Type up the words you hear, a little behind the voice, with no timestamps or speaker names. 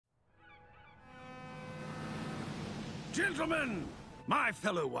Gentlemen, my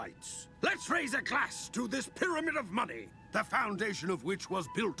fellow whites, let's raise a glass to this pyramid of money, the foundation of which was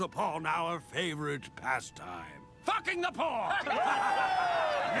built upon our favorite pastime. Fucking the poor!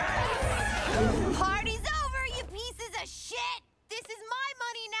 Party's over, you pieces of shit! This is my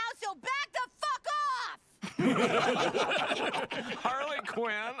money now, so back the fuck off! Harley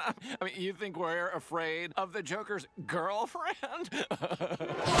Quinn? I mean, you think we're afraid of the Joker's girlfriend?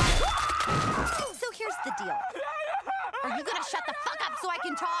 So here's the deal. Are you gonna shut the fuck up so I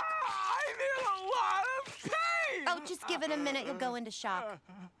can talk? I'm in a lot of pain! Oh, just give it a minute, you'll go into shock.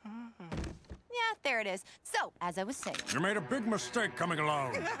 Yeah, there it is. So, as I was saying... You made a big mistake coming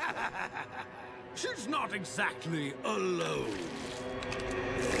along. She's not exactly alone.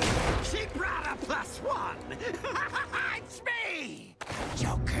 She brought a +1. It's me!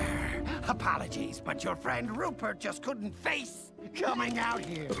 Joker. Apologies, but your friend Rupert just couldn't face coming out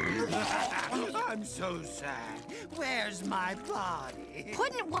here. I'm so sad. Where's my body?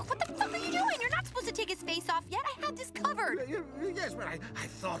 Puddin', what the fuck are you doing? You're not supposed to take his face off yet. I had this covered. Yes, but I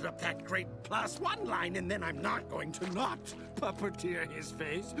thought up that great +1 line, and then I'm not going to not puppeteer his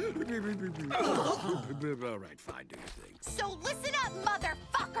face. All right, fine, do your thing. So listen up,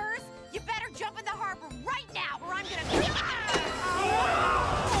 motherfuckers! You better jump in the harbor right now, or I'm gonna...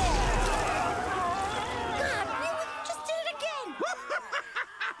 God, really? Just did it again!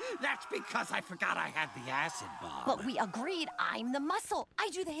 That's because I forgot I had the acid bomb. But we agreed I'm the muscle. I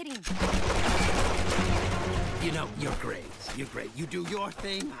do the hitting. You know, you're great. You're great. You do your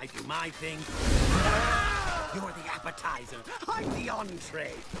thing, I do my thing. You're the appetizer. I'm the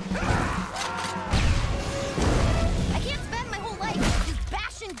entree. I can't spend my whole life just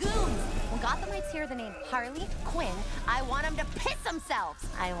bashing goons. When Gothamites hear the name Harley Quinn, I want them to piss themselves.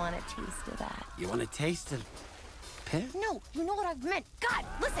 I want a taste of that. You want a taste of piss? No, you know what I meant. God,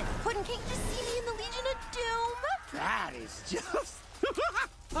 listen, Puddin', can't you just see me in the Legion of Doom? That is just...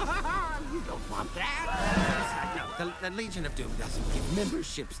 You don't want that. No, the Legion of Doom doesn't give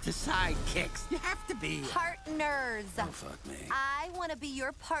memberships to sidekicks. You have to be... Partners. Oh, fuck me. I want to be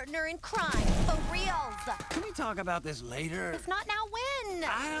your partner in crime, for reals. Can we talk about this later? If not now, when?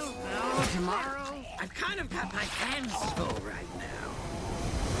 I don't know. Tomorrow? I've kind of got my hands full right now.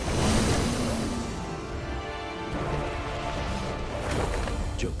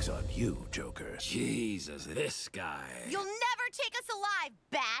 Joke's on you, Joker. Jesus, this guy. You'll never take us alive,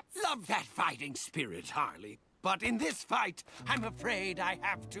 bats. Love that fighting spirit, Harley. But in this fight, I'm afraid I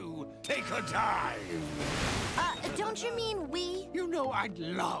have to take a dive. Don't you mean we? You know I'd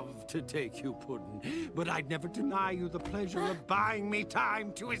love to take you, Puddin', but I'd never deny you the pleasure of buying me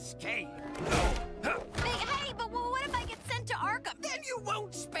time to escape. Hey, but what if I get sent to Arkham? Then you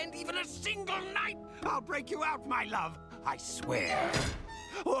won't spend even a single night. I'll break you out, my love. I swear.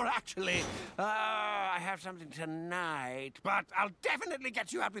 Or actually, I have something tonight, but I'll definitely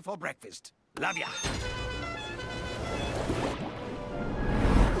get you out before breakfast. Love ya.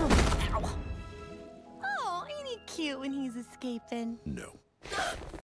 Oh, ain't he cute when he's escaping? No.